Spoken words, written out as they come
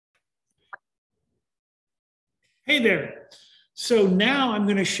Hey there. So now I'm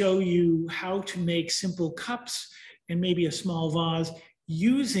going to show you how to make simple cups and maybe a small vase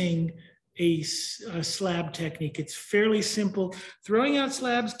using a slab technique. It's fairly simple. Throwing out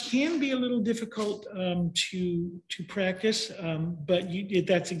slabs can be a little difficult to practice, but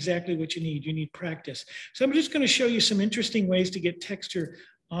that's exactly what you need. You need practice. So I'm just going to show you some interesting ways to get texture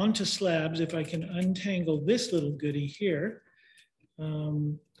onto slabs. If I can untangle this little goodie here.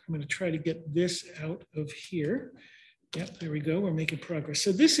 I'm going to try to get this out of here. Yep, there we go. We're making progress.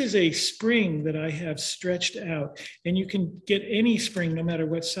 So this is a spring that I have stretched out, and you can get any spring, no matter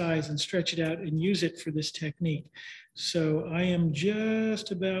what size, and stretch it out and use it for this technique. So I am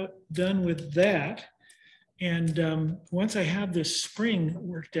just about done with that. And once I have this spring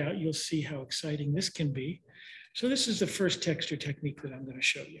worked out, you'll see how exciting this can be. So this is the first texture technique that I'm going to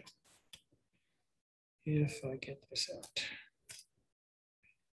show you. If I get this out.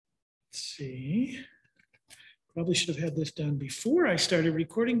 Let's see. Probably should have had this done before I started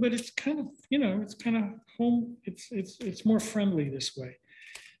recording, but it's kind of, it's kind of home. It's more friendly this way.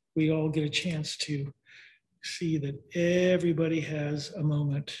 We all get a chance to see that everybody has a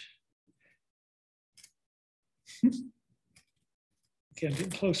moment. Okay, I'm getting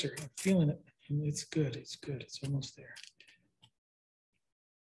closer. I'm feeling it. And it's good. It's good. It's almost there.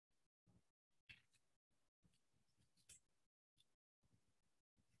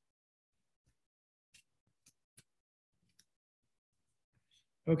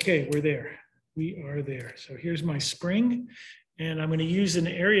 Okay, we're there. We are there. So here's my spring, and I'm going to use an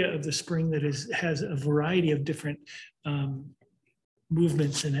area of the spring that has a variety of different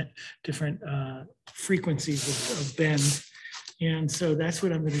movements in it, different frequencies of bend. And so that's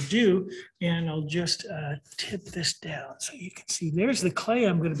what I'm going to do. And I'll just tip this down so you can see there's the clay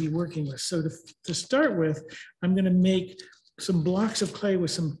I'm going to be working with. So to start with, I'm going to make some blocks of clay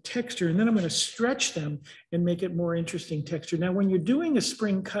with some texture, and then I'm going to stretch them and make it more interesting texture. Now, when you're doing a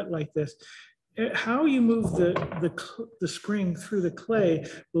spring cut like this, how you move the spring through the clay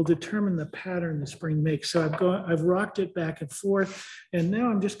will determine the pattern the spring makes. So I've rocked it back and forth, and now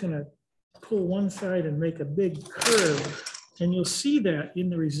I'm just going to pull one side and make a big curve, and you'll see that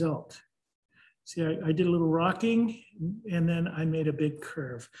in the result. See, I did a little rocking, and then I made a big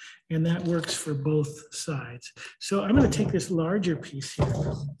curve, and that works for both sides. So I'm going to take this larger piece here,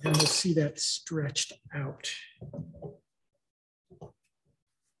 and we'll see that stretched out.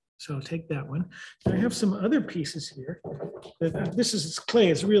 So I'll take that one. And I have some other pieces here. This is clay,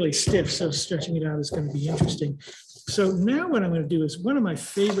 it's really stiff, so stretching it out is going to be interesting. So now what I'm going to do is one of my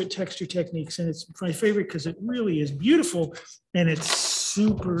favorite texture techniques, and it's my favorite because it really is beautiful, and it's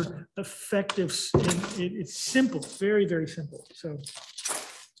super effective. It's simple, very, very simple. So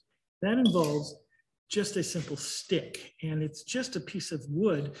that involves just a simple stick, and it's just a piece of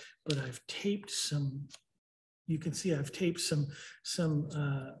wood, but I've taped some, you can see I've taped some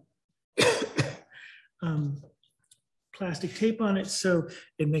plastic tape on it, so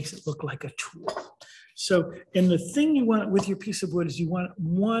it makes it look like a tool. So, and the thing you want with your piece of wood is you want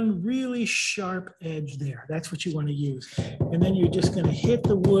one really sharp edge there. That's what you want to use. And then you're just going to hit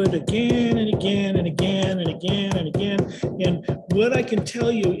the wood again and again and again and again and again. And what I can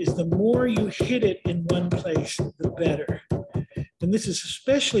tell you is the more you hit it in one place, the better. And this is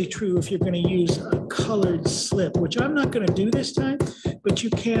especially true if you're going to use a colored slip, which I'm not going to do this time, but you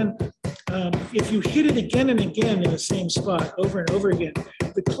can, if you hit it again and again in the same spot over and over again,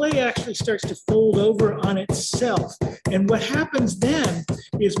 the clay actually starts to fold over on itself. And what happens then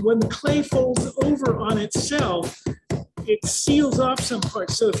is when the clay folds over on itself, it seals off some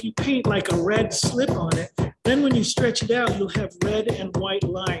parts. So if you paint like a red slip on it, then when you stretch it out, you'll have red and white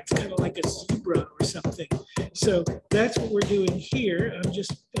lines, kind of like a zebra or something. So that's what we're doing here. I'm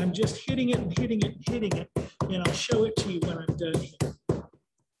just hitting it and hitting it and hitting it, and I'll show it to you when I'm done here.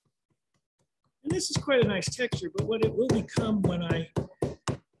 And this is quite a nice texture, but what it will become when I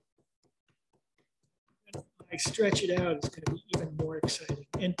stretch it out is going to be even more exciting.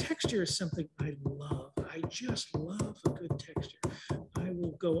 And texture is something I love. I just love a good texture. I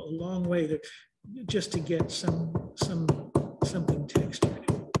will go a long way just to get something textured.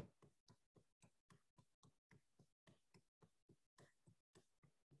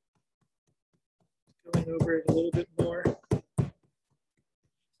 Going over it a little bit more. Let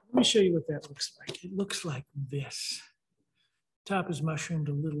me show you what that looks like. It looks like this. Top is mushroomed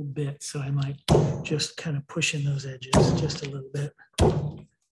a little bit, so I might just kind of push in those edges just a little bit.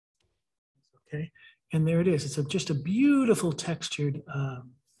 Okay, and there it is. It's just a beautiful textured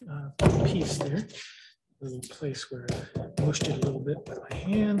piece there. A little place where I mushed it a little bit with my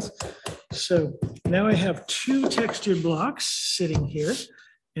hands. So now I have two textured blocks sitting here,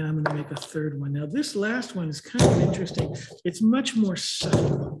 And I'm going to make a third one. Now, this last one is kind of interesting. It's much more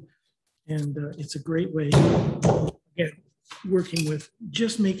subtle. And it's a great way, again, working with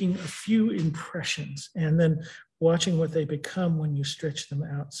just making a few impressions and then watching what they become when you stretch them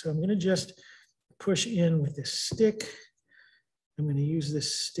out. So I'm going to just push in with this stick. I'm going to use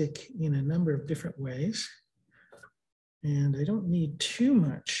this stick in a number of different ways. And I don't need too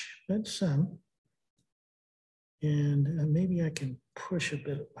much, but some. And maybe I can push a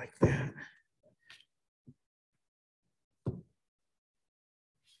bit like that.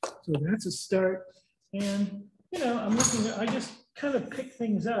 So that's a start. And, you know, I'm looking at, I just kind of pick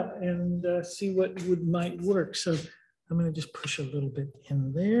things up and see what might work. So I'm going to just push a little bit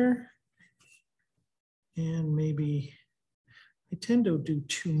in there. And maybe I tend to do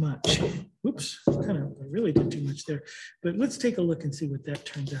too much. Whoops, I really did too much there. But let's take a look and see what that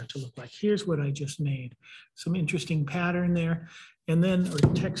turns out to look like. Here's what I just made. Some interesting pattern there. And then, or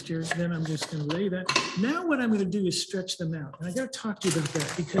textures, then I'm just going to lay that. Now what I'm going to do is stretch them out. And I got to talk to you about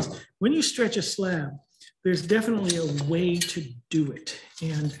that because when you stretch a slab, there's definitely a way to do it.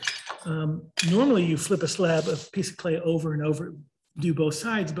 And normally you flip a slab, a piece of clay over and over, do both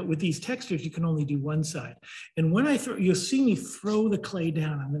sides, but with these textures, you can only do one side. And when I throw, you'll see me throw the clay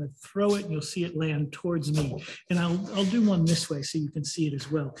down. I'm going to throw it and you'll see it land towards me. And I'll do one this way so you can see it as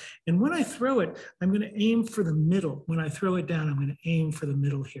well. And when I throw it, I'm going to aim for the middle. When I throw it down, I'm going to aim for the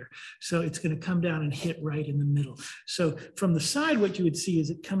middle here. So it's going to come down and hit right in the middle. So from the side, what you would see is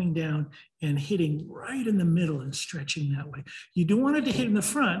it coming down and hitting right in the middle and stretching that way. You don't want it to hit in the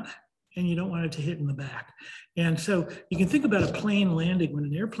front, and you don't want it to hit in the back. And so you can think about a plane landing. When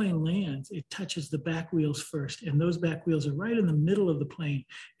an airplane lands, it touches the back wheels first, and those back wheels are right in the middle of the plane,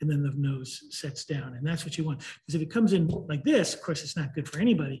 and then the nose sets down, and that's what you want. Because if it comes in like this, of course, it's not good for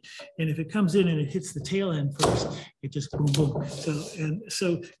anybody. And if it comes in and it hits the tail end first, it just boom, boom.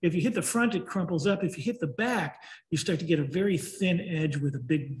 So if you hit the front, it crumples up. If you hit the back, you start to get a very thin edge with a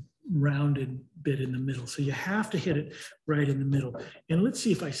big rounded bit in the middle. So you have to hit it right in the middle. And let's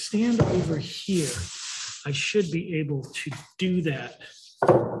see, if I stand over here, I should be able to do that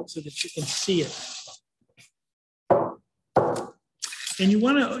so that you can see it. And you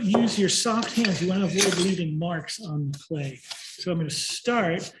want to use your soft hands. You want to avoid leaving marks on the clay. So I'm going to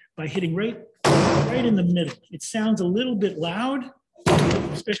start by hitting right in the middle. It sounds a little bit loud,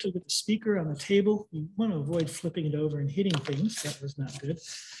 especially with the speaker on the table. You want to avoid flipping it over and hitting things. That was not good.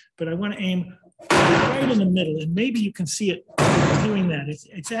 But I want to aim right in the middle, and maybe you can see it doing that.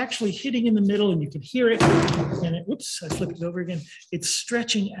 It's actually hitting in the middle, and you can hear it. And it, whoops, I flipped it over again. It's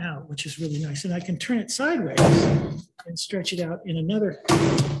stretching out, which is really nice. And I can turn it sideways and stretch it out in another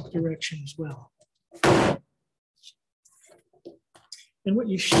direction as well. And what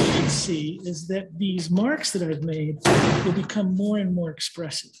you should see is that these marks that I've made will become more and more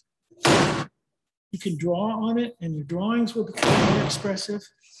expressive. You can draw on it, and your drawings will become more expressive.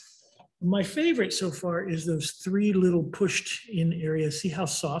 My favorite so far is those three little pushed in areas. See how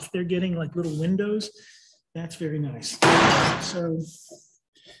soft they're getting, like little windows? That's very nice. So,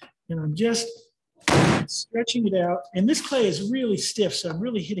 and I'm just stretching it out. And this clay is really stiff, so I'm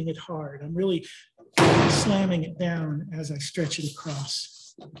really hitting it hard. I'm really slamming it down as I stretch it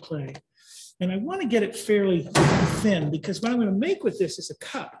across the clay. And I want to get it fairly thin, because what I'm going to make with this is a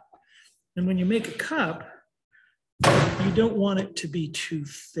cup. And when you make a cup, you don't want it to be too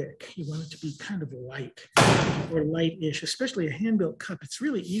thick. You want it to be kind of light or light-ish, especially a hand-built cup. It's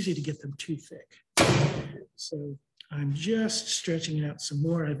really easy to get them too thick. So I'm just stretching it out some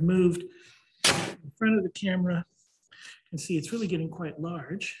more. I've moved in front of the camera. You can see it's really getting quite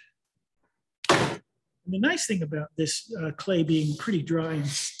large. And the nice thing about this clay being pretty dry and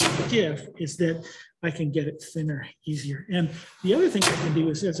stiff is that I can get it thinner easier. And the other thing I can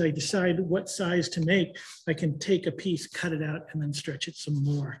do is, as I decide what size to make, I can take a piece, cut it out, and then stretch it some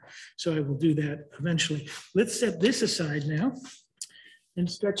more. So I will do that eventually. Let's set this aside now and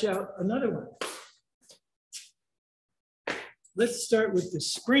stretch out another one. Let's start with the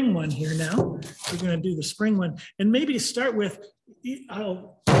spring one here now. We're going to do the spring one. And maybe to start with,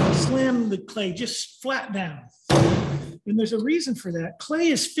 I'll slam the clay just flat down. And there's a reason for that. Clay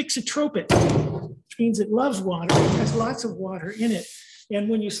is fixotropic, which means it loves water. It has lots of water in it. And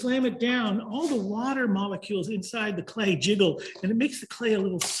when you slam it down, all the water molecules inside the clay jiggle, and it makes the clay a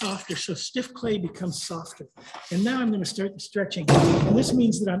little softer. So stiff clay becomes softer. And now I'm going to start the stretching. And this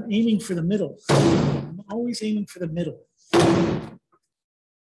means that I'm aiming for the middle. I'm always aiming for the middle.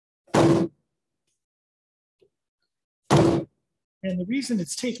 And the reason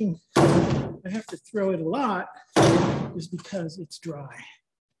it's taking, I have to throw it a lot, is because it's dry,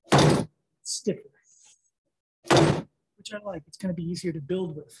 it's stiffer. which I like. It's going to be easier to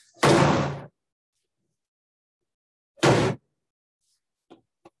build with.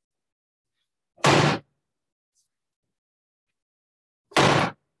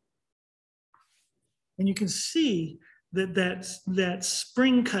 And you can see that that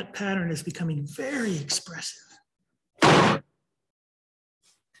spring cut pattern is becoming very expressive.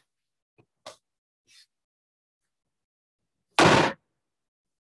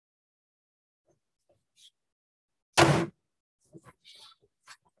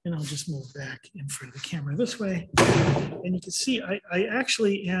 And I'll just move back in front of the camera this way. And you can see I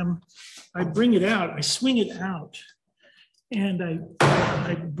actually I bring it out, I swing it out, and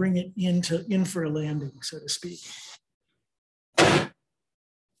I bring it in for a landing, so to speak.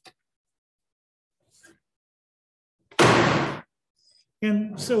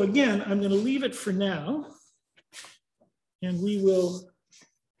 And so again, I'm going to leave it for now, and we will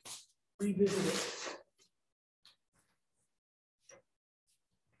revisit it.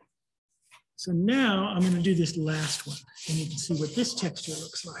 So now I'm going to do this last one, and you can see what this texture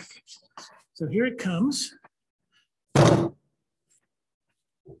looks like. So here it comes.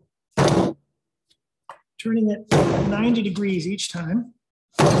 Turning it 90 degrees each time.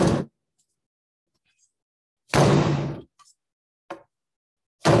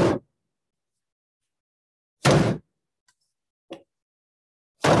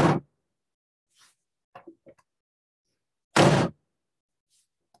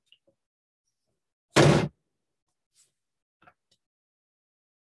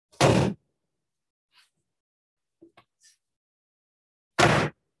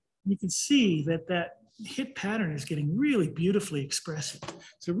 You can see that that hit pattern is getting really beautifully expressive.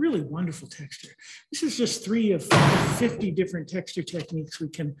 It's a really wonderful texture. This is just 3 of 50 different texture techniques we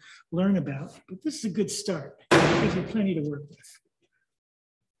can learn about, but this is a good start. It gives you plenty to work with.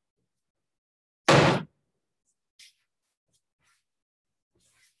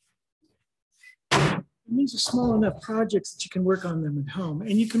 And these are small enough projects that you can work on them at home.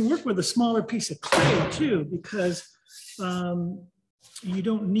 And you can work with a smaller piece of clay too, because you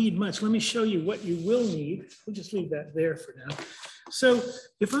don't need much. Let me show you what you will need. We'll just leave that there for now. So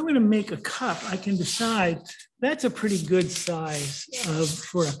if I'm going to make a cup, I can decide that's a pretty good size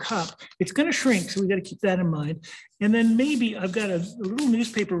for a cup. It's going to shrink, so we got to keep that in mind. And then maybe I've got a little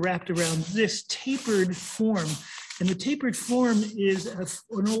newspaper wrapped around this tapered form. And the tapered form is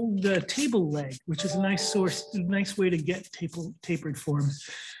an old table leg, which is a nice way to get tapered forms.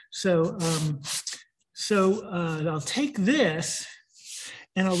 So, I'll take this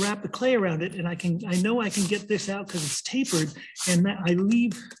and I'll wrap the clay around it, and I know I can get this out because it's tapered, and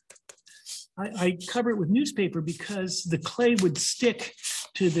I cover it with newspaper because the clay would stick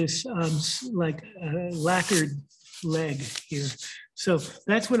to this lacquered leg here. So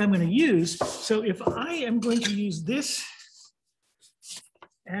that's what I'm going to use. So if I am going to use this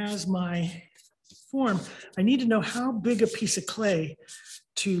as my form, I need to know how big a piece of clay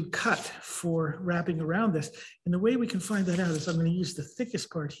to cut for wrapping around this. And the way we can find that out is I'm going to use the thickest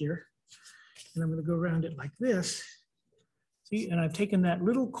part here, and I'm going to go around it like this. See, and I've taken that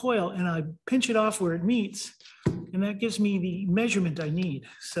little coil and I pinch it off where it meets, and that gives me the measurement I need.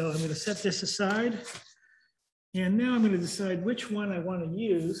 So I'm going to set this aside, and now I'm going to decide which one I want to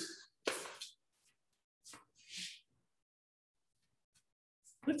use.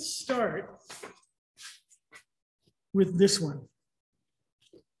 Let's start with this one.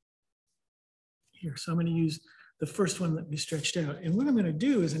 Here, so I'm going to use the first one that we stretched out. And what I'm going to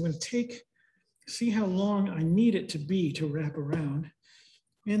do is I'm going to see how long I need it to be to wrap around.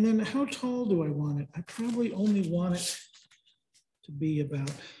 And then how tall do I want it? I probably only want it to be about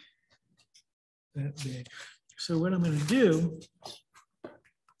that big. So what I'm going to do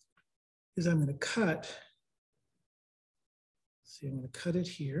is I'm going to cut. See, I'm going to cut it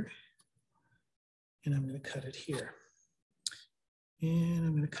here, and I'm going to cut it here, and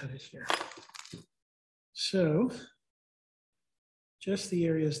I'm going to cut it here. So just the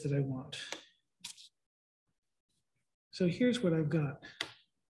areas that I want. So here's what I've got.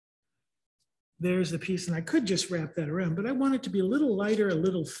 There's the piece, and I could just wrap that around, but I want it to be a little lighter, a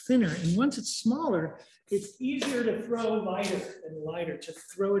little thinner. And once it's smaller, it's easier to throw lighter and lighter, to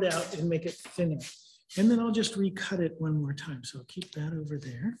throw it out and make it thinner. And then I'll just recut it one more time. So I'll keep that over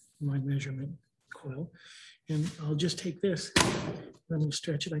there, my measurement coil. And I'll just take this, and I'm going to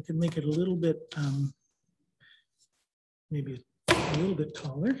stretch it. I can make it a little bit, maybe a little bit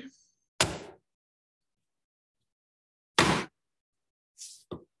taller.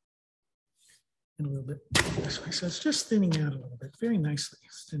 And a little bit this way. So it's just thinning out a little bit, very nicely.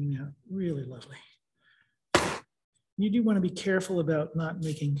 It's thinning out, really lovely. You do want to be careful about not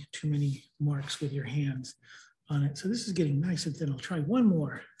making too many marks with your hands on it. So this is getting nice and thin. I'll try one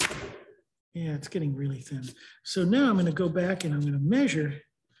more. Yeah, it's getting really thin. So now I'm going to go back and I'm going to measure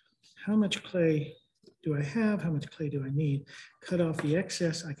how much clay do I have, how much clay do I need. Cut off the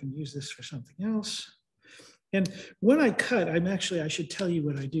excess. I can use this for something else. And when I cut, I should tell you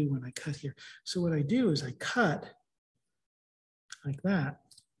what I do when I cut here. So what I do is I cut like that.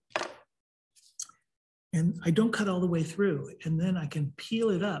 And I don't cut all the way through. And then I can peel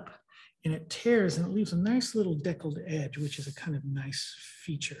it up and it tears and it leaves a nice little deckled edge, which is a kind of nice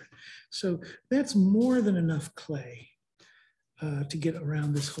feature. So that's more than enough clay to get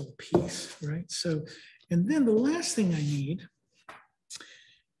around this whole piece, right? So, and then the last thing I need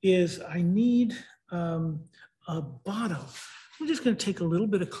is I need a bottom. I'm just going to take a little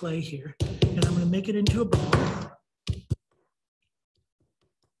bit of clay here and I'm going to make it into a ball.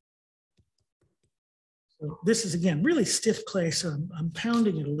 So this is, again, really stiff clay, so I'm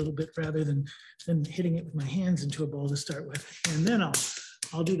pounding it a little bit rather than hitting it with my hands into a ball to start with. And then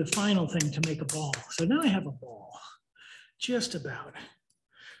I'll do the final thing to make a ball. So now I have a ball, just about.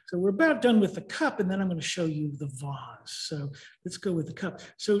 So we're about done with the cup, and then I'm going to show you the vase. So let's go with the cup.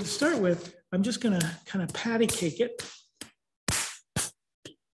 So to start with, I'm just going to kind of patty cake it.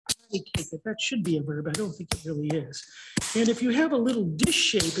 Patty cake it. That should be a verb. I don't think it really is. And if you have a little dish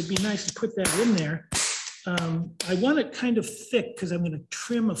shape, it'd be nice to put that in there. I want it kind of thick because I'm going to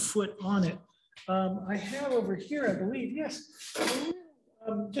trim a foot on it. I have over here, I believe, yes,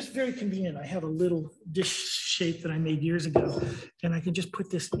 just very convenient. I have a little dish shape that I made years ago, and I can just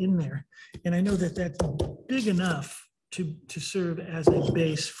put this in there. And I know that that's big enough to serve as a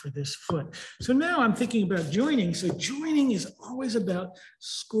base for this foot. So now I'm thinking about joining. So joining is always about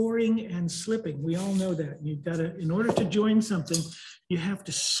scoring and slipping. We all know that. You've got to, in order to join something, you have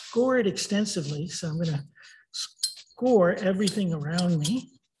to score it extensively. So I'm going to score everything around me.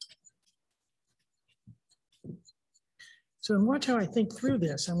 So watch how I think through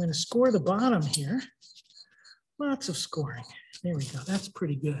this. I'm going to score the bottom here. Lots of scoring. There we go. That's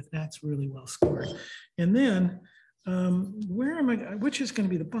pretty good. That's really well scored. And then where am I? Which is going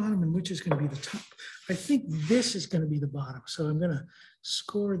to be the bottom and which is going to be the top? I think this is going to be the bottom. So I'm going to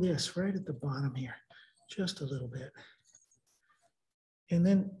score this right at the bottom here, just a little bit. And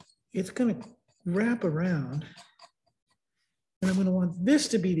then it's going to wrap around. And I'm going to want this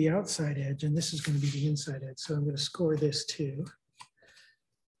to be the outside edge, and this is going to be the inside edge. So I'm going to score this too.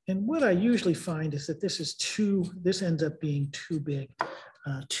 And what I usually find is that this ends up being too big,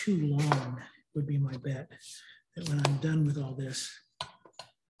 too long would be my bet. That when I'm done with all this,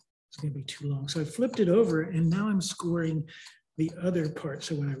 it's going to be too long. So I flipped it over, and now I'm scoring the other part.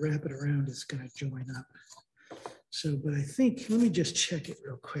 So when I wrap it around, it's going to join up. So, but I think, let me just check it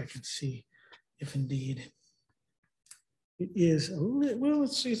real quick and see if indeed it is a little, well,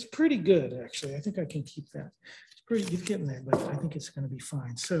 it's pretty good, actually. I think I can keep that. It's pretty, you're getting there, but I think it's going to be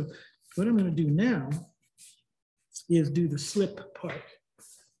fine. So what I'm going to do now is do the slip part.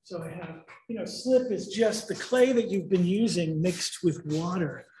 So I have, slip is just the clay that you've been using mixed with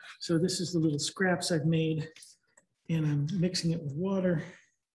water. So this is the little scraps I've made, and I'm mixing it with water.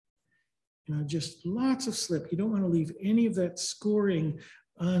 Just lots of slip. You don't want to leave any of that scoring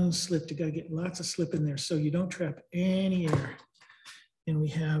unslipped. You got to get lots of slip in there so you don't trap any air. And we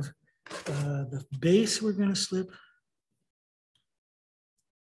have the base we're going to slip.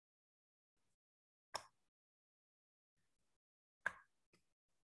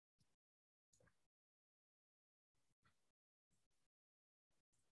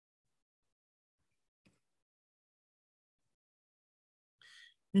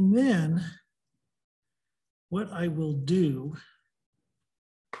 And then what I will do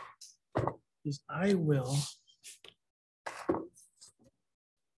is I'm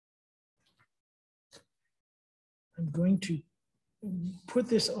going to put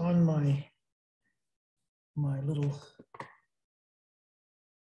this on my little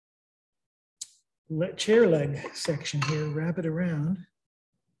chair leg section here, wrap it around.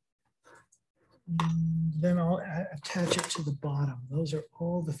 Then I'll attach it to the bottom. Those are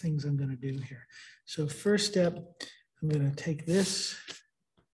all the things I'm going to do here. So first step, I'm going to take this,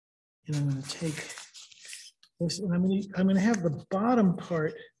 and I'm going to take this, and I'm going to have the bottom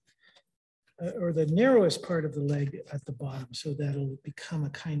part, or the narrowest part of the leg at the bottom, so that'll become a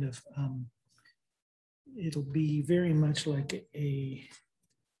kind of, it'll be very much like a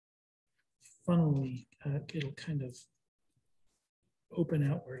funnel-y, it'll kind of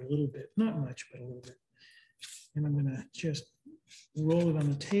open outward a little bit, not much, but a little bit. And I'm going to just roll it on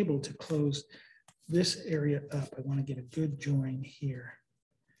the table to close this area up. I want to get a good join here.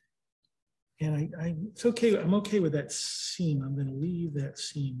 And it's okay, I'm okay with that seam. I'm going to leave that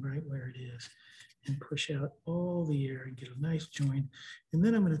seam right where it is. and push out all the air and get a nice join. And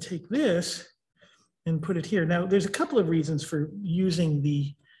then I'm going to take this and put it here. Now, there's a couple of reasons for using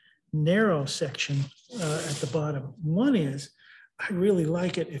the narrow section at the bottom. One is I really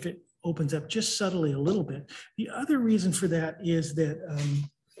like it if it opens up just subtly a little bit. The other reason for that is that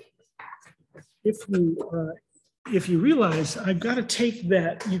if you realize I've got to take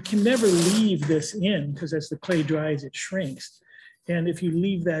that, you can never leave this in because as the clay dries, it shrinks. And if you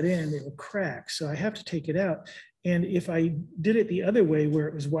leave that in, it will crack. So I have to take it out. And if I did it the other way, where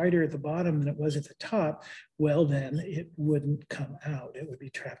it was wider at the bottom than it was at the top, well, then it wouldn't come out. It would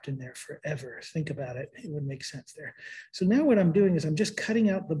be trapped in there forever. Think about it. It would make sense there. So now what I'm doing is I'm just cutting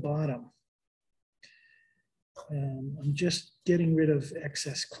out the bottom. I'm just getting rid of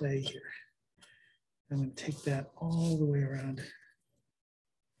excess clay here. I'm going to take that all the way around.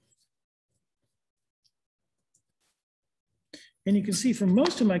 And you can see for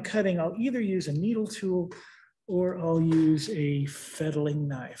most of my cutting, I'll either use a needle tool or I'll use a fettling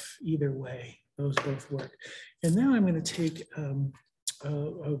knife. Either way, those both work. And now I'm going to take,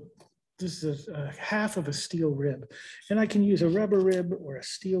 this is a half of a steel rib. And I can use a rubber rib or a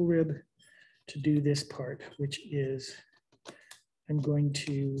steel rib to do this part, which is I'm going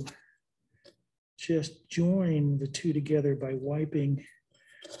to just join the two together by wiping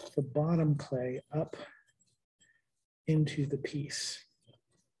the bottom clay up into the piece.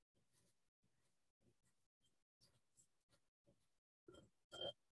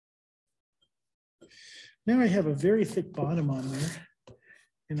 Now I have a very thick bottom on there,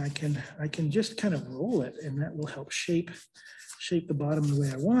 and I can just kind of roll it, and that will help shape the bottom the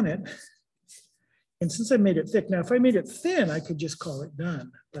way I want it. And since I made it thick, now if I made it thin, I could just call it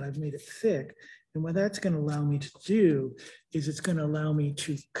done, but I've made it thick. And what that's going to allow me to do is it's going to allow me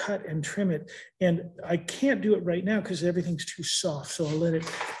to cut and trim it. And I can't do it right now because everything's too soft. So I'll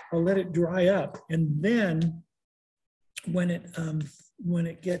let it dry up. And then when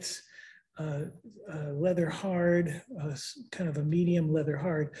it gets leather hard, kind of a medium leather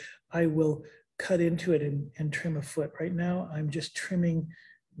hard, I will cut into it and trim a foot. Right now, I'm just trimming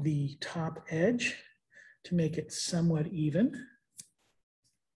the top edge to make it somewhat even.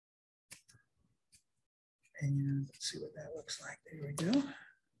 And let's see what that looks like. There we go.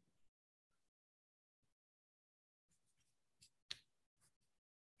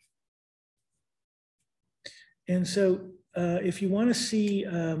 And so if you want to see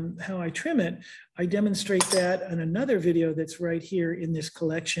how I trim it, I demonstrate that in another video that's right here in this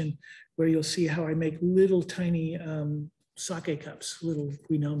collection, where you'll see how I make little tiny sake cups, little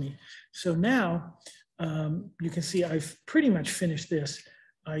guinomi. So now you can see I've pretty much finished this.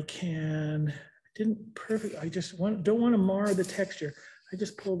 I just don't want to mar the texture. I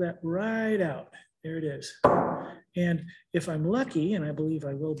just pull that right out. There it is. And if I'm lucky, and I believe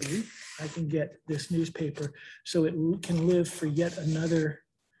I will be, I can get this newspaper so it can live for yet another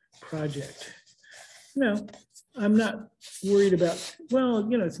project. No, I'm not worried about, well,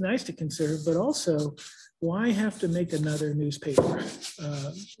 you know, it's nice to conserve, but also why have to make another newspaper?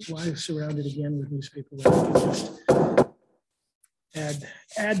 Why surround it again with newspaper when I can just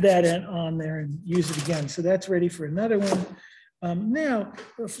add that on there and use it again. So that's ready for another one. Now,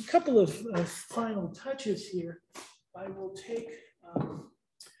 for a couple of final touches here, I will take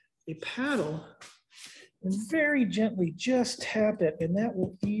a paddle and very gently just tap it, and that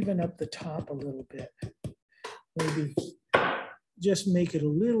will even up the top a little bit. Maybe just make it a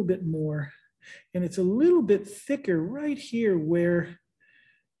little bit more. And it's a little bit thicker right here where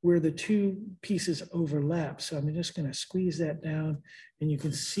the two pieces overlap. So I'm just going to squeeze that down, and you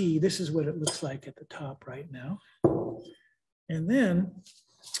can see this is what it looks like at the top right now. And then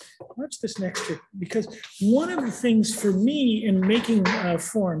watch this next trick, because one of the things for me in making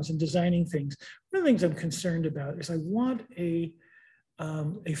forms and designing things, one of the things I'm concerned about is I want a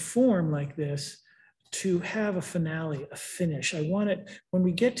form like this to have a finale, a finish. I want it, when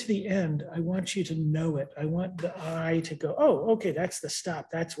we get to the end, I want you to know it. I want the eye to go, oh, okay, that's the stop.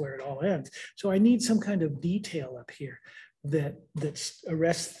 That's where it all ends. So I need some kind of detail up here that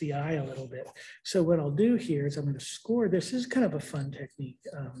arrests the eye a little bit. So what I'll do here is I'm going to score this. This is kind of a fun technique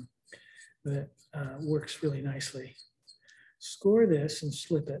that works really nicely. Score this and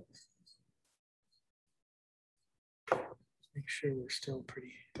slip it. Make sure we're still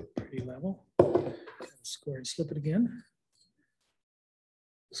pretty level. Score and slip it again.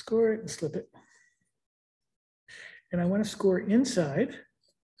 Score it and slip it. And I want to score inside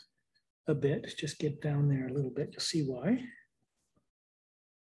a bit, just get down there a little bit, you'll see why.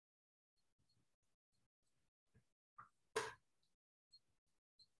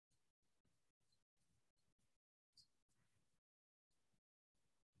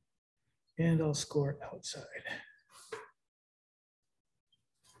 And I'll score outside.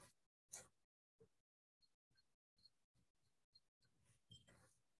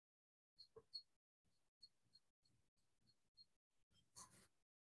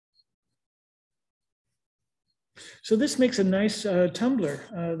 So this makes a nice tumbler.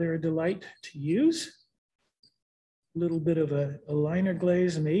 They're a delight to use. A little bit of a liner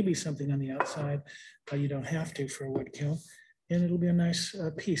glaze and maybe something on the outside. You don't have to for a wood kiln. And it'll be a nice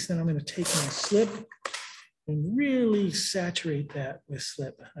piece. Then I'm going to take my slip and really saturate that with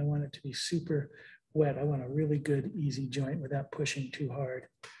slip. I want it to be super wet. I want a really good, easy joint without pushing too hard.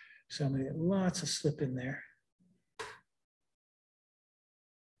 So I'm going to get lots of slip in there.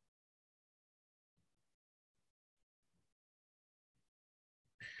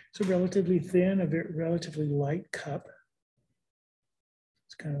 It's a relatively thin, relatively light cup.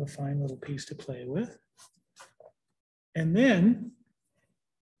 It's kind of a fine little piece to play with. And then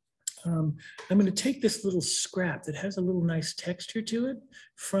I'm going to take this little scrap that has a little nice texture to it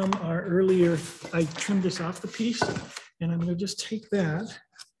from our earlier, I trimmed this off the piece, and I'm going to just take that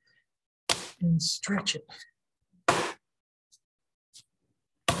and stretch it.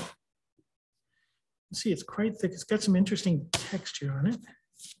 See, it's quite thick. It's got some interesting texture on it.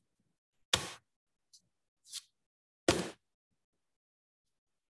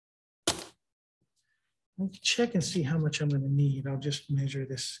 I'll check and see how much I'm going to need. I'll just measure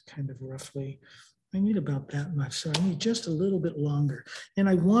this kind of roughly. I need about that much, so I need just a little bit longer. And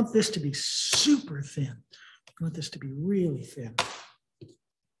I want this to be super thin. I want this to be really thin.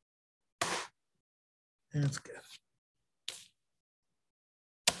 That's good.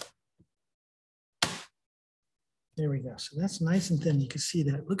 There we go. So that's nice and thin. You can see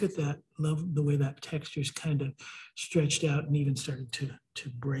that. Look at that. Love the way that texture's kind of stretched out and even started to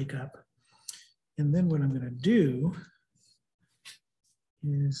break up. And then what I'm going to do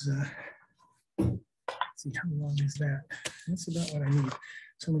is, see how long is that? That's about what I need.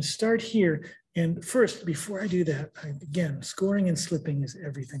 So I'm going to start here. And first, before I do that, again, scoring and slipping is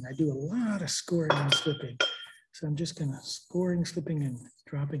everything. I do a lot of scoring and slipping. So I'm just going to scoring, slipping, and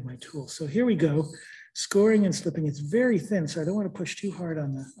dropping my tool. So here we go. Scoring and slipping. It's very thin, so I don't want to push too hard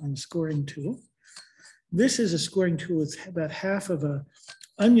on the scoring tool. This is a scoring tool. It's about half of a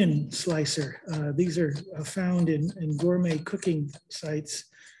onion slicer. These are found in gourmet cooking sites,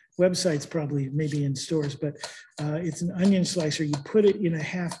 websites probably, maybe in stores, but it's an onion slicer. You put it in a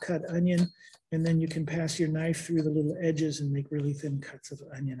half-cut onion, and then you can pass your knife through the little edges and make really thin cuts of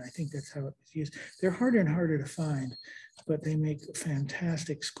onion. I think that's how it's used. They're harder and harder to find, but they make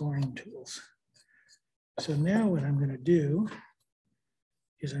fantastic scoring tools. So now what I'm going to do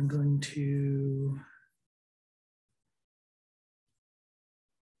is I'm going to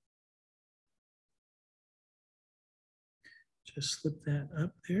just slip that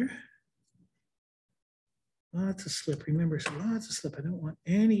up there. Lots of slip. Remember, so lots of slip. I don't want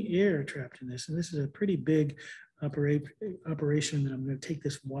any air trapped in this. And this is a pretty big operation that I'm going to take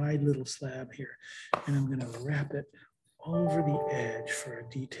this wide little slab here and I'm going to wrap it over the edge for a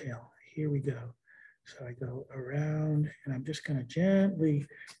detail. Here we go. So I go around and I'm just going to gently,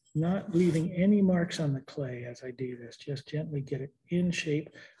 not leaving any marks on the clay as I do this, just gently get it in shape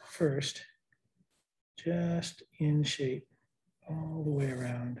first, just in shape all the way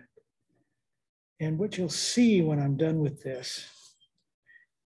around. And what you'll see when I'm done with this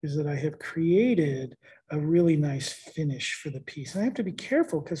is that I have created a really nice finish for the piece. And I have to be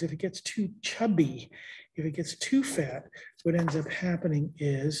careful because if it gets too chubby, if it gets too fat, what ends up happening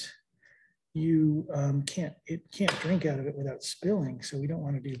is you it can't drink out of it without spilling. So we don't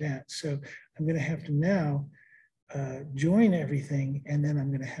want to do that. So I'm going to have to now join everything, and then I'm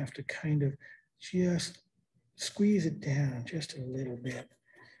going to have to kind of just squeeze it down just a little bit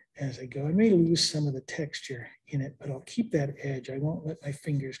as I go. I may lose some of the texture in it, but I'll keep that edge. I won't let my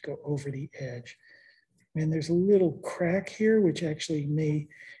fingers go over the edge. And there's a little crack here, which actually may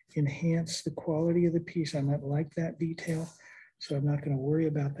enhance the quality of the piece. I might like that detail, so I'm not going to worry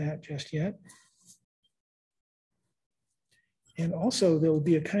about that just yet. And also there will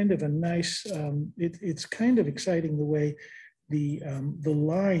be a kind of a nice, it's kind of exciting the way the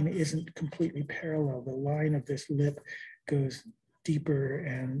line isn't completely parallel. The line of this lip goes deeper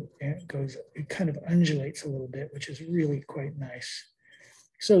and it kind of undulates a little bit, which is really quite nice.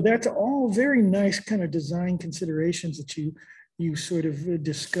 So that's all very nice kind of design considerations that you sort of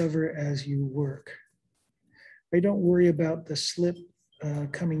discover as you work. I don't worry about the slip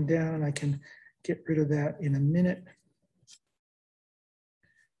coming down. I can get rid of that in a minute.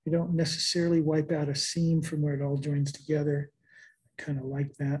 You don't necessarily wipe out a seam from where it all joins together. I kind of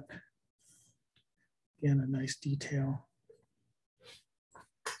like that. Again, a nice detail.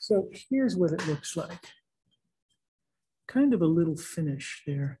 So here's what it looks like. Kind of a little finish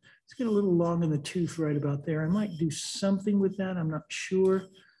there. It's getting a little long in the tooth right about there. I might do something with that, I'm not sure,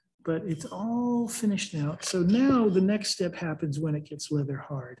 but it's all finished out. So now the next step happens when it gets leather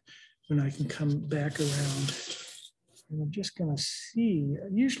hard, when I can come back around. And I'm just gonna see,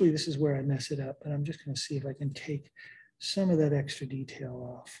 usually this is where I mess it up, but I'm just gonna see if I can take some of that extra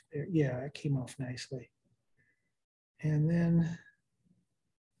detail off there. Yeah, it came off nicely. And then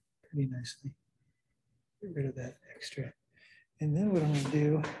pretty nicely, get rid of that extra. And then what I'm gonna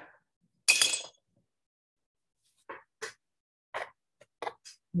do,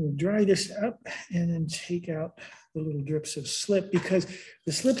 I'm gonna dry this up and then take out the little drips of slip, because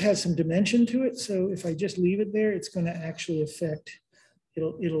the slip has some dimension to it. So if I just leave it there, it's gonna actually affect,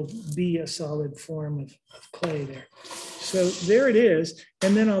 it'll be a solid form of clay there. So there it is.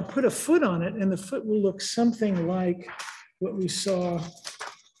 And then I'll put a foot on it, and the foot will look something like what we saw.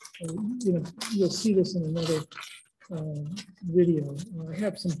 You know, you'll see this in another video. I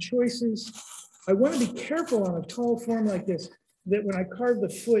have some choices. I want to be careful on a tall form like this, that when I carve the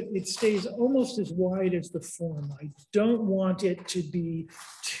foot, it stays almost as wide as the form. I don't want it to be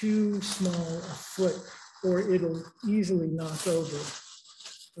too small a foot, or it'll easily knock over,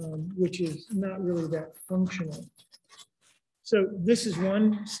 which is not really that functional. So this is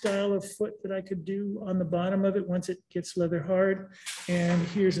one style of foot that I could do on the bottom of it once it gets leather hard. And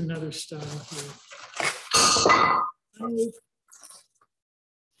here's another style here.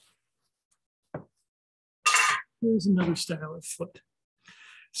 Here's another style of foot.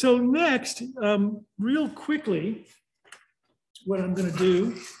 So next, real quickly, what I'm gonna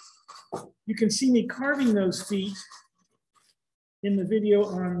do, you can see me carving those feet in the video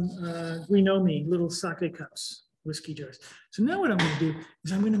on Guinomi, little sake cups, whiskey jars. So now what I'm gonna do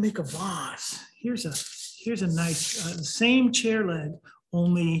is I'm gonna make a vase. Here's a nice, same chair leg,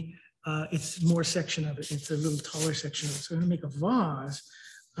 only it's more section of it. It's a little taller section of it. So I'm gonna make a vase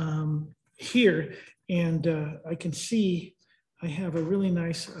here. And I can see I have a really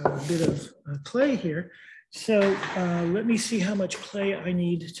nice bit of clay here. So let me see how much clay I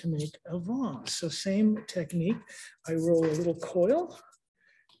need to make a vase. So same technique. I roll a little coil.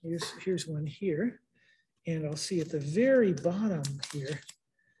 Here's one here. And I'll see at the very bottom here,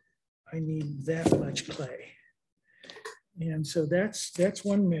 I need that much clay. And so that's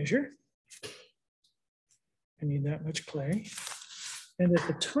one measure. I need that much clay. And at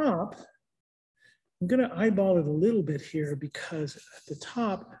the top, I'm going to eyeball it a little bit here, because at the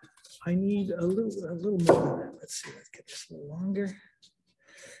top, I need a little more. Let's see, let's get this a little longer.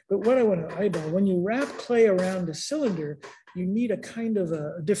 But what I want to eyeball, when you wrap clay around a cylinder, you need a kind of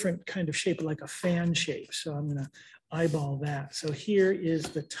a different kind of shape, like a fan shape. So I'm going to eyeball that. So here is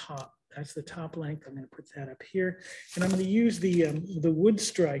the top. That's the top length. I'm going to put that up here. And I'm going to use the wood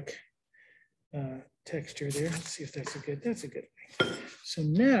strike texture there. Let's see if that's a good one. So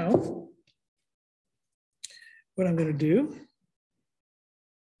now, what I'm going to do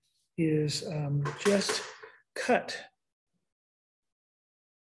is just cut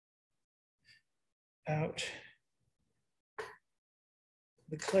out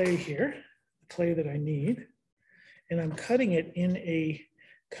the clay here, the clay that I need, and I'm cutting it in a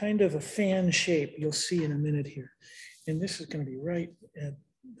kind of a fan shape. You'll see in a minute here. And this is going to be right at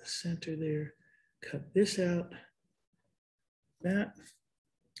the center there. Cut this out, that.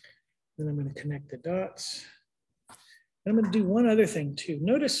 Then I'm going to connect the dots. I'm going to do one other thing too.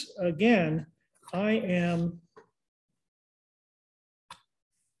 Notice again, I am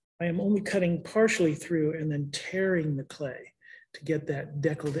only cutting partially through and then tearing the clay to get that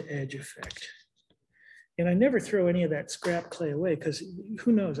deckled edge effect. And I never throw any of that scrap clay away, because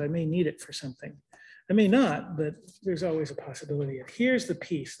who knows, I may need it for something. I may not, but there's always a possibility. And here's the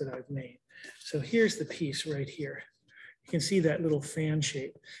piece that I've made. So here's the piece right here. You can see that little fan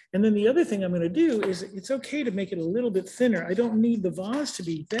shape. And then the other thing I'm going to do is, it's okay to make it a little bit thinner. I don't need the vase to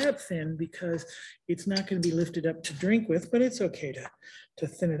be that thin, because it's not going to be lifted up to drink with, but it's okay to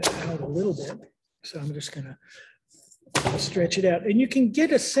thin it out a little bit. So I'm just going to stretch it out. And you can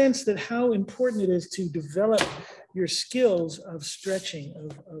get a sense that how important it is to develop your skills of stretching,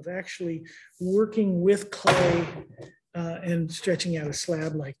 of actually working with clay and stretching out a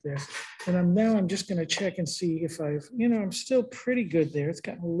slab like this. And I'm just going to check and see if I'm still pretty good there. It's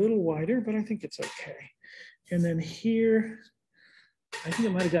gotten a little wider, but I think it's okay. And then here, I think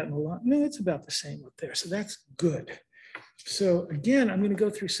it might have gotten a lot. No, it's about the same up there. So that's good. So again, I'm going to go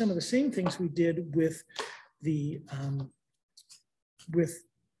through some of the same things we did with the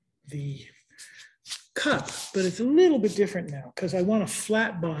cup, but it's a little bit different now, because I want a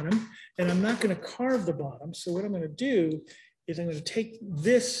flat bottom and I'm not going to carve the bottom. So what I'm going to do is I'm going to take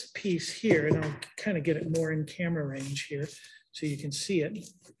this piece here, and I'll kind of get it more in camera range here so you can see it.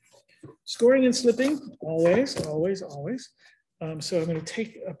 Scoring and slipping, always, always, always. So I'm going to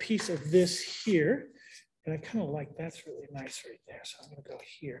take a piece of this here, and I kind of like that's really nice right there. So I'm going to go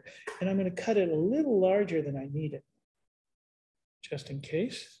here, and I'm going to cut it a little larger than I need it, just in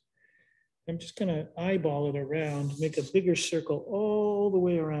case. I'm just going to eyeball it around, make a bigger circle all the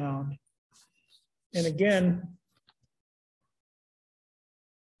way around. And again,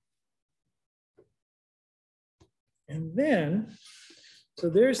 and then, so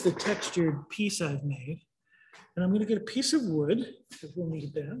there's the textured piece I've made. And I'm going to get a piece of wood, because we'll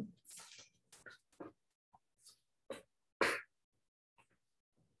need that.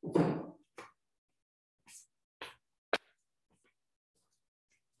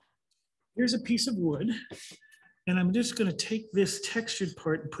 Here's a piece of wood, and I'm just going to take this textured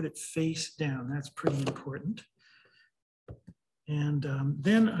part and put it face down. That's pretty important. And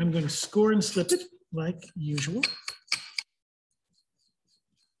then I'm going to score and slip it like usual.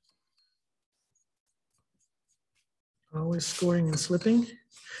 Always scoring and slipping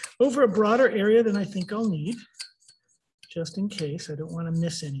over a broader area than I think I'll need, just in case. I don't want to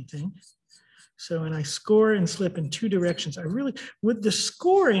miss anything. So, and I score and slip in two directions. I really, with the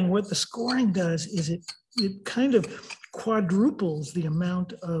scoring, what the scoring does is it kind of quadruples the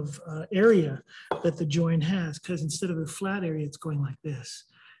amount of area that the joint has, because instead of a flat area, it's going like this.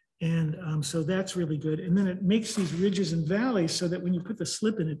 And so that's really good. And then it makes these ridges and valleys so that when you put the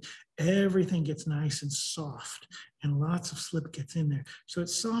slip in it, everything gets nice and soft and lots of slip gets in there. So it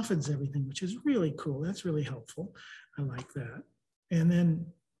softens everything, which is really cool. That's really helpful. I like that. And then,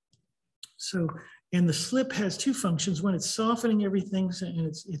 so, and the slip has two functions. One, it's softening everything and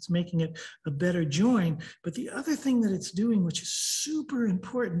it's making it a better join. But the other thing that it's doing, which is super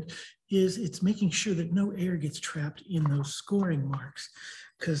important, is it's making sure that no air gets trapped in those scoring marks.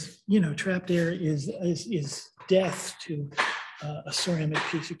 Because, you know, trapped air is death to a ceramic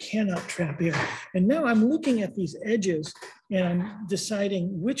piece. You cannot trap air. And now I'm looking at these edges and I'm deciding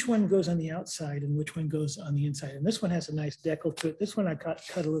which one goes on the outside and which one goes on the inside. And this one has a nice decal to it. This one I cut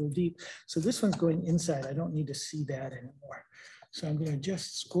a little deep. So this one's going inside. I don't need to see that anymore. So I'm going to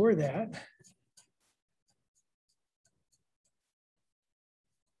just score that.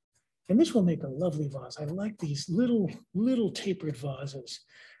 And this will make a lovely vase. I like these little tapered vases.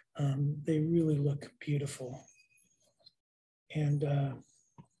 They really look beautiful. And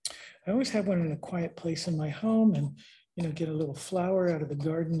I always have one in a quiet place in my home, and you know, get a little flower out of the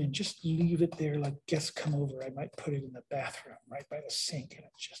garden and just leave it there like guests come over. I might put it in the bathroom right by the sink, and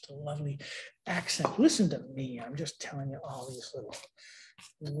it's just a lovely accent. Listen to me. I'm just telling you all these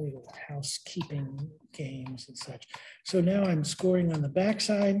little housekeeping games and such. So now I'm scoring on the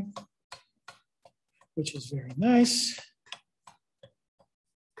backside, which is very nice.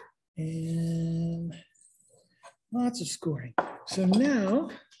 And lots of scoring. So now,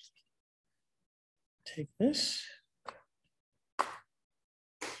 take this.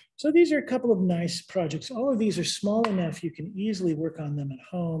 So these are a couple of nice projects. All of these are small enough you can easily work on them at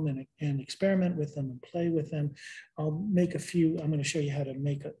home and experiment with them and play with them. I'll make a few. I'm going to show you how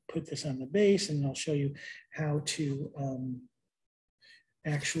to put this on the base, and I'll show you how to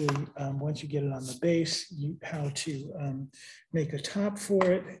actually, once you get it on the base, how to make a top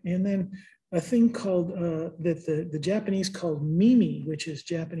for it. And then a thing called, that the Japanese called mimi, which is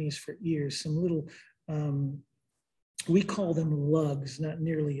Japanese for ears, some little, we call them lugs, not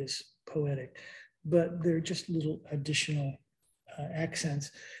nearly as poetic, but they're just little additional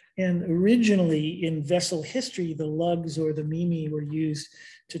accents. And originally in vessel history, the lugs or the mimi were used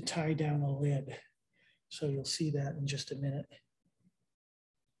to tie down a lid. So you'll see that in just a minute.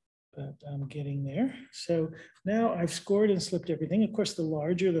 But I'm getting there. So now I've scored and slipped everything. Of course, the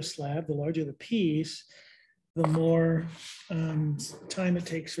larger the slab, the larger the piece, the more time it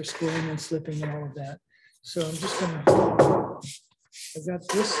takes for scoring and slipping and all of that. So I'm just gonna, I've got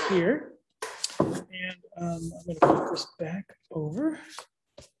this here, and I'm gonna put this back over,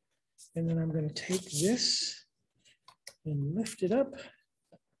 and then I'm gonna take this and lift it up,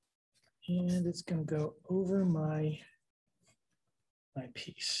 and it's gonna go over my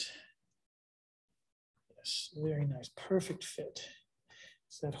piece. Yes, very nice, perfect fit.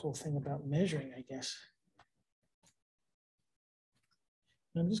 It's that whole thing about measuring, I guess.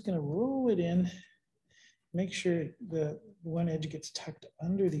 And I'm just going to roll it in, make sure the one edge gets tucked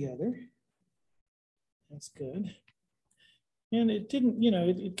under the other. That's good. And it didn't, you know,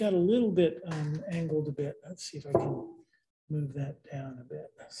 it got a little bit angled a bit. Let's see if I can move that down a bit.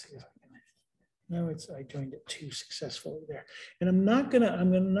 Let's see if I can. Now I joined it too successfully there. And I'm not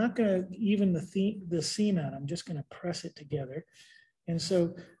gonna even the seam out. I'm just gonna press it together. And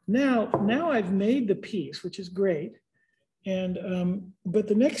so now I've made the piece, which is great. And but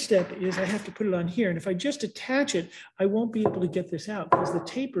the next step is I have to put it on here. And if I just attach it, I won't be able to get this out because the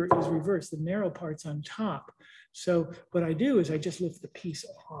taper is reversed. The narrow part's on top. So what I do is I just lift the piece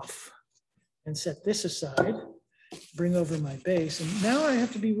off and set this aside, bring over my base. And now I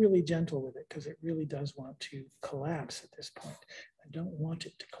have to be really gentle with it because it really does want to collapse at this point. I don't want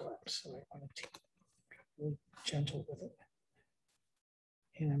it to collapse, so I want to be really gentle with it.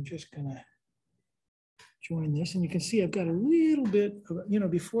 And I'm just gonna join this, and you can see I've got a little bit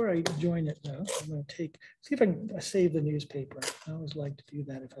of, before I join it though, I'm gonna see if I can save the newspaper. I always like to do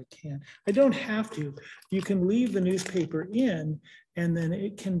that if I can. I don't have to. You can leave the newspaper in, and then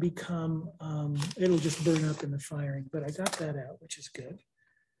it can become, it'll just burn up in the firing, but I got that out, which is good.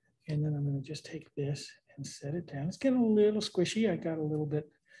 And then I'm gonna just take this and set it down. It's getting a little squishy. I got a little bit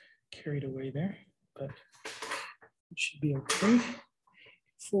carried away there, but it should be okay.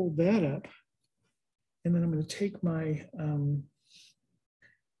 Fold that up. And then I'm going to take my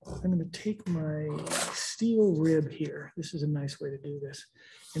steel rib here. This is a nice way to do this.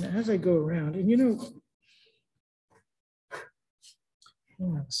 And as I go around, and hang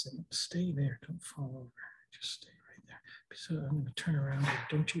on a second, stay there, don't fall over. Just stay right there. So I'm going to turn around here.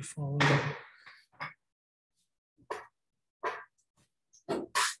 Don't you fall over.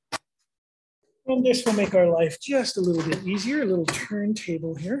 And this will make our life just a little bit easier, a little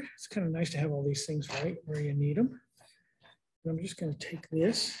turntable here. It's kind of nice to have all these things right where you need them. And I'm just going to take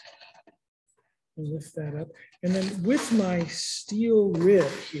this and lift that up. And then with my steel rib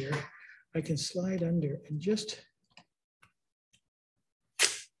here, I can slide under and just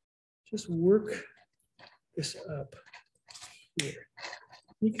work this up here.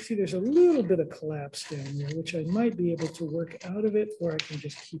 You can see there's a little bit of collapse down there, which I might be able to work out of it, or I can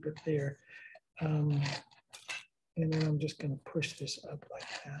just keep it there. And then I'm just going to push this up like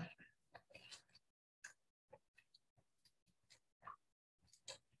that.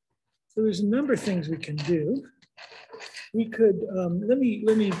 So there's a number of things we can do. We could, let me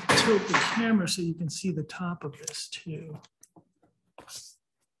tilt the camera so you can see the top of this too.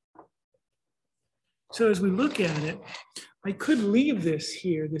 So as we look at it, I could leave this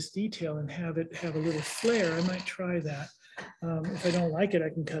here, this detail, and have it have a little flare. I might try that. If I don't like it, I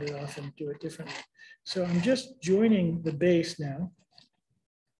can cut it off and do it differently. So I'm just joining the base now.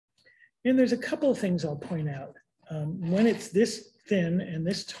 And there's a couple of things I'll point out. When it's this thin and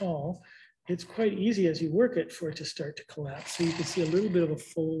this tall, it's quite easy as you work it for it to start to collapse. So you can see a little bit of a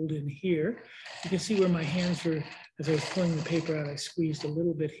fold in here. You can see where my hands were, as I was pulling the paper out, I squeezed a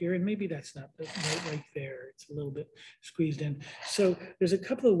little bit here, and maybe that's not right there. It's a little bit squeezed in. So there's a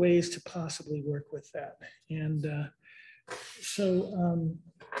couple of ways to possibly work with that. And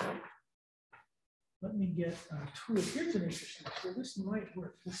let me get a tool. Here's an interesting tool. This might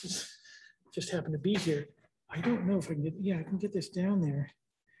work. This is just happened to be here. I don't know if I can get, yeah, I can get this down there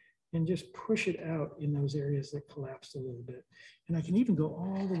and just push it out in those areas that collapsed a little bit. And I can even go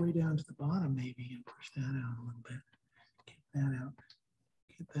all the way down to the bottom maybe and push that out a little bit. Get that out.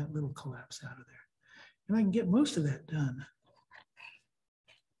 Get that little collapse out of there. And I can get most of that done.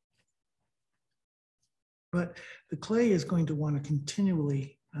 But the clay is going to want to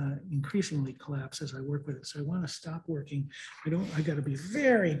continually, increasingly collapse as I work with it. So I want to stop working. I got to be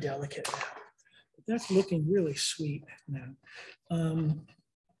very delicate now. But that's looking really sweet now. So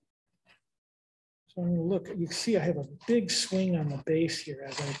I'm going to look. You can see I have a big swing on the base here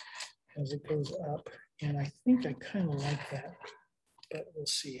as it goes up, and I think I kind of like that. But we'll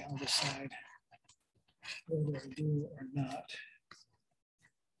see. I'll decide whether I do or not.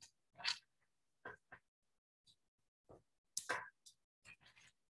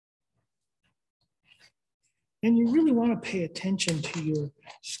 And you really want to pay attention to your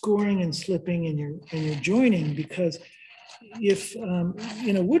scoring and slipping and your joining, because if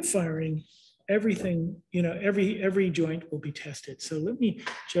in a wood firing, everything, every joint will be tested. So let me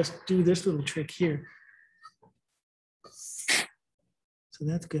just do this little trick here. So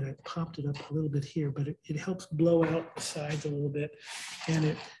that's good. I popped it up a little bit here, but it helps blow out the sides a little bit, and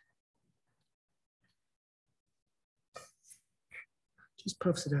it just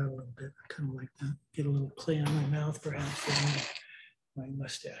puffs it out a little bit. I kind of like that. Get a little play on my mouth, perhaps, for my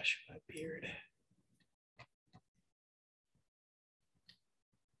mustache, my beard.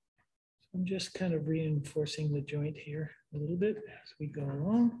 So I'm just kind of reinforcing the joint here a little bit as we go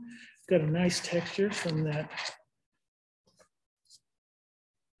along. Got a nice texture from that.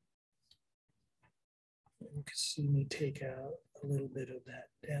 You can see me take out a little bit of that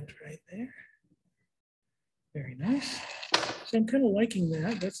dent right there. Very nice. So I'm kind of liking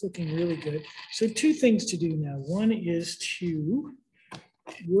that. That's looking really good. So two things to do now. One is to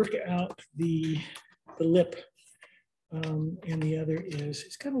work out the lip. And the other is,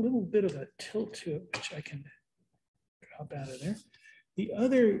 it's got a little bit of a tilt to it, which I can drop out of there. The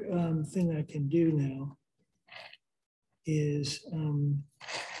other thing I can do now is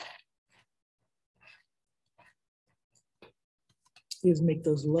make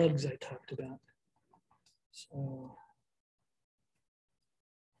those lugs I talked about. So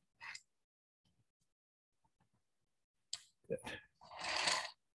good.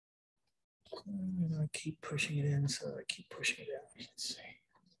 And I keep pushing it in, so I keep pushing it out. Let's see.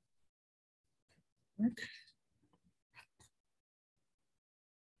 Work.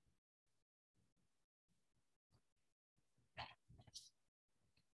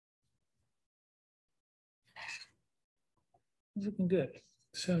 It's looking good.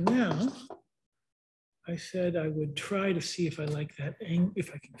 So now I said I would try to see if I like that angle, if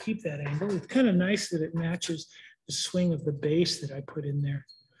I can keep that angle. It's kind of nice that it matches the swing of the base that I put in there.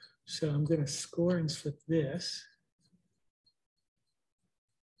 So I'm going to score and slip this.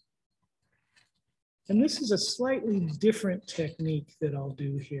 And this is a slightly different technique that I'll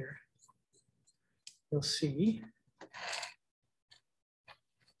do here. You'll see.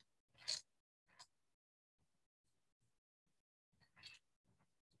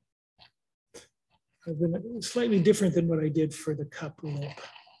 I've been slightly different than what I did for the cup lip.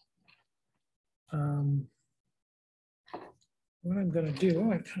 What I'm going to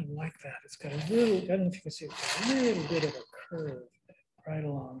do, I kind of like that. It's got a little, I don't know if you can see it, a little bit of a curve right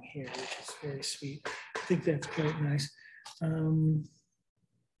along here, which is very sweet. I think that's quite nice.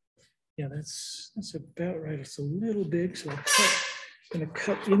 Yeah, that's about right. It's a little big, so I'm going to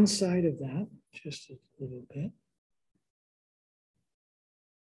cut inside of that just a little bit.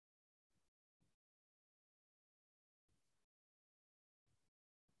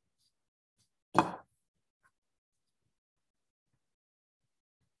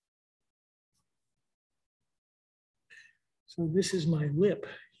 So this is my lip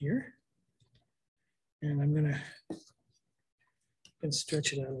here. And I'm going to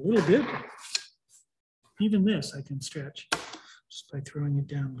stretch it out a little bit. Even this I can stretch just by throwing it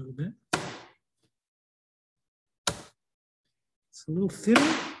down a little bit. It's a little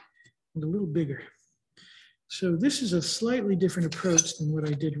thinner and a little bigger. So this is a slightly different approach than what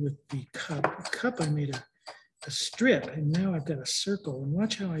I did with the cup. The cup I made a strip, and now I've got a circle. And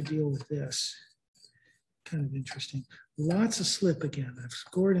watch how I deal with this. Kind of interesting. Lots of slip again. I've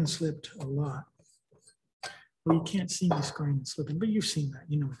scored and slipped a lot. Well, you can't see me scoring and slipping, but you've seen that.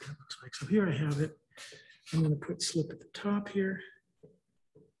 You know what that looks like. So here I have it. I'm going to put slip at the top here.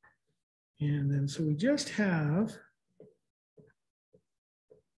 And then, so we just have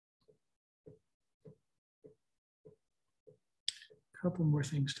a couple more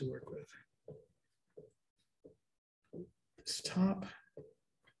things to work with. This top.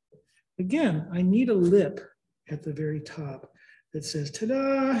 Again, I need a lip at the very top that says,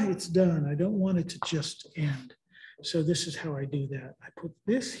 ta-da, it's done. I don't want it to just end. So this is how I do that. I put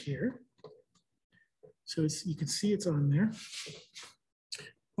this here. So you can see it's on there. I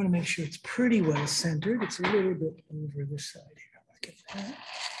want to make sure it's pretty well centered. It's a little bit over this side here. Look at that.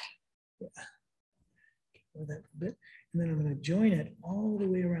 Yeah. Over that a bit. And then I'm going to join it all the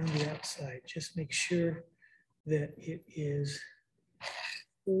way around the outside. Just make sure that it is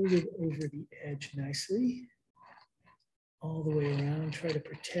folded over the edge nicely. All the way around. Try to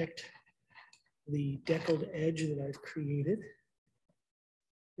protect the deckled edge that I've created.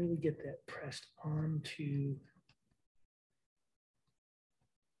 Really get that pressed onto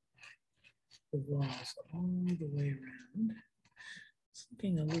the vase all the way around. It's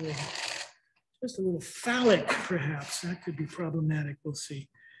looking a little, just a little phallic perhaps. That could be problematic, we'll see.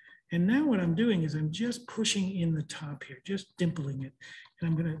 And now what I'm doing is I'm just pushing in the top here, just dimpling it.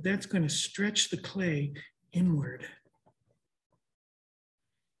 And that's gonna stretch the clay inward.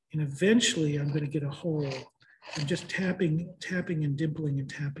 And eventually I'm going to get a hole. I'm just tapping and dimpling and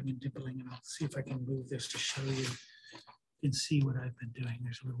tapping and dimpling. And I'll see if I can move this to show you. You can see what I've been doing.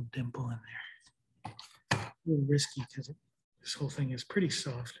 There's a little dimple in there. A little risky because this whole thing is pretty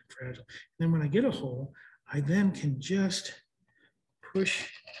soft and fragile. And then when I get a hole, I then can just push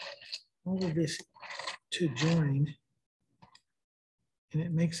all of this to join. And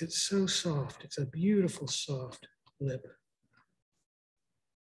it makes it so soft. It's a beautiful soft lip.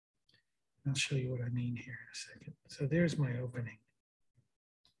 I'll show you what I mean here in a second. So there's my opening.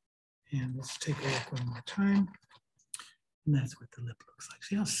 And let's take a look one more time. And that's what the lip looks like.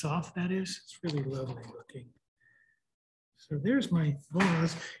 See how soft that is? It's really lovely looking. So there's my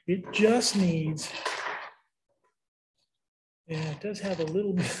vase. It just needs Yeah, it does have a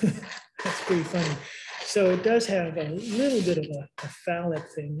little bit, that's pretty funny. So it does have a little bit of a phallic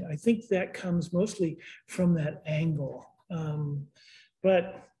thing. I think that comes mostly from that angle.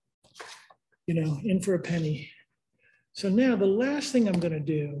 But, you know, in for a penny. So now the last thing I'm going to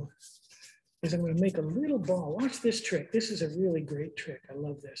do is I'm going to make a little ball. Watch this trick. This is a really great trick. I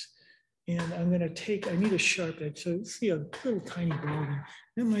love this. And I'm going to take, I need a sharp edge. So see a little tiny ball there.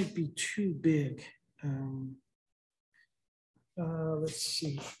 That might be too big. Let's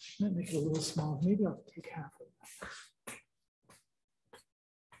see. I might make it a little small. Maybe I'll take half of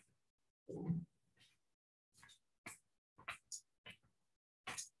that.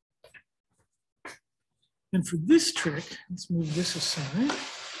 And for this trick, let's move this aside.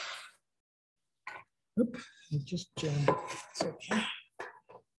 Oop, I just jammed it. It's okay.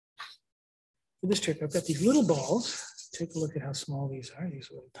 For this trick, I've got these little balls. Take a look at how small these are.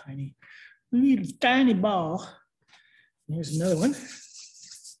 These little tiny, tiny ball. And here's another one.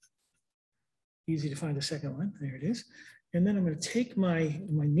 Easy to find the second one. There it is. And then I'm going to take my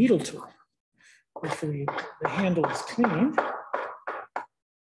needle tool. Hopefully the handle is clean.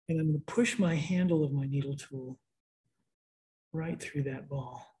 And I'm going to push my handle of my needle tool right through that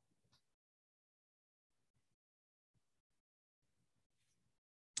ball.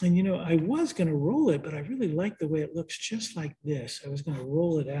 And you know, I was going to roll it, but I really like the way it looks just like this. I was going to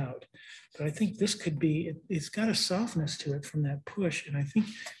roll it out, but I think this could be, it's got a softness to it from that push. And I think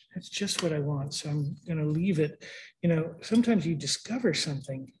that's just what I want. So I'm going to leave it. You know, sometimes you discover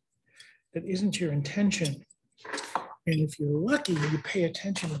something that isn't your intention. And if you're lucky, you pay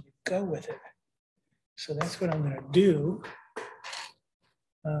attention and you go with it. So that's what I'm going to do.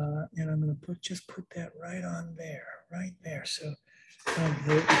 And I'm going to just put that right on there, right there. So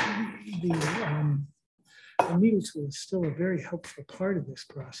the needle tool is still a very helpful part of this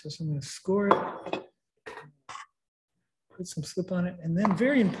process. I'm going to score it, put some slip on it, and then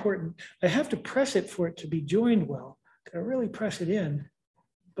very important, I have to press it for it to be joined well. I really press it in,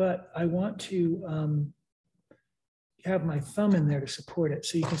 but I want to have my thumb in there to support it.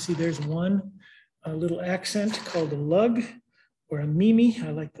 So you can see there's one little accent called a lug or a mimi.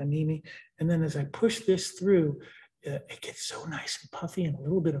 I like the mimi. And then as I push this through, it gets so nice and puffy and a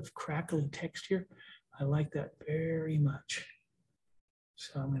little bit of crackly texture. I like that very much.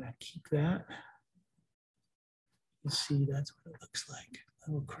 So I'm going to keep that. You see, that's what it looks like.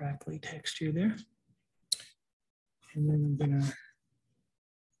 A little crackly texture there. And then I'm going to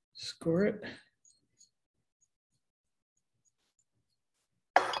score it.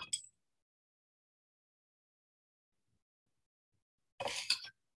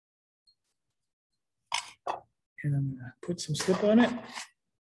 And I'm going to put some slip on it.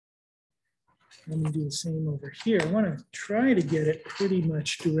 I'm going to do the same over here. I want to try to get it pretty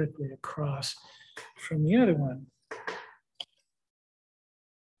much directly across from the other one.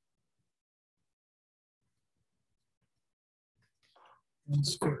 And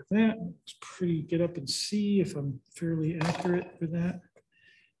score that. It's pretty, get up and see if I'm fairly accurate with that.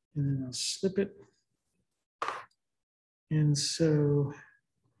 And then I'll slip it. And so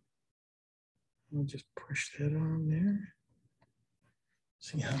I'll just push that on there.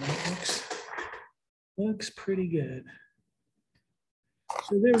 See how that looks. Looks pretty good.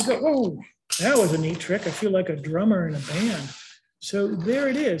 So there we go. Oh, that was a neat trick. I feel like a drummer in a band. So there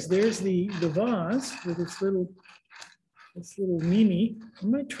it is. There's the vase with its little mimi. I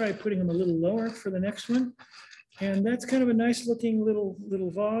might try putting them a little lower for the next one. And that's kind of a nice looking little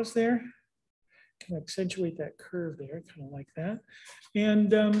vase there. Kind of accentuate that curve there, kind of like that.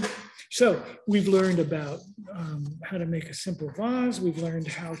 And so we've learned about how to make a simple vase. We've learned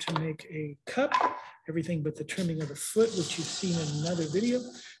how to make a cup, everything but the trimming of the foot, which you've seen in another video.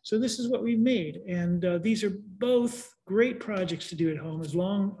 So this is what we've made. And these are both great projects to do at home,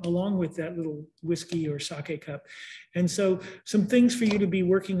 along with that little whiskey or sake cup. And so some things for you to be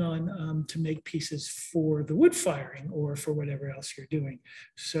working on to make pieces for the wood firing or for whatever else you're doing.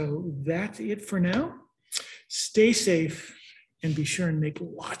 So that's it for now. Stay safe and be sure and make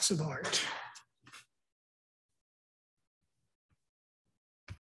lots of art.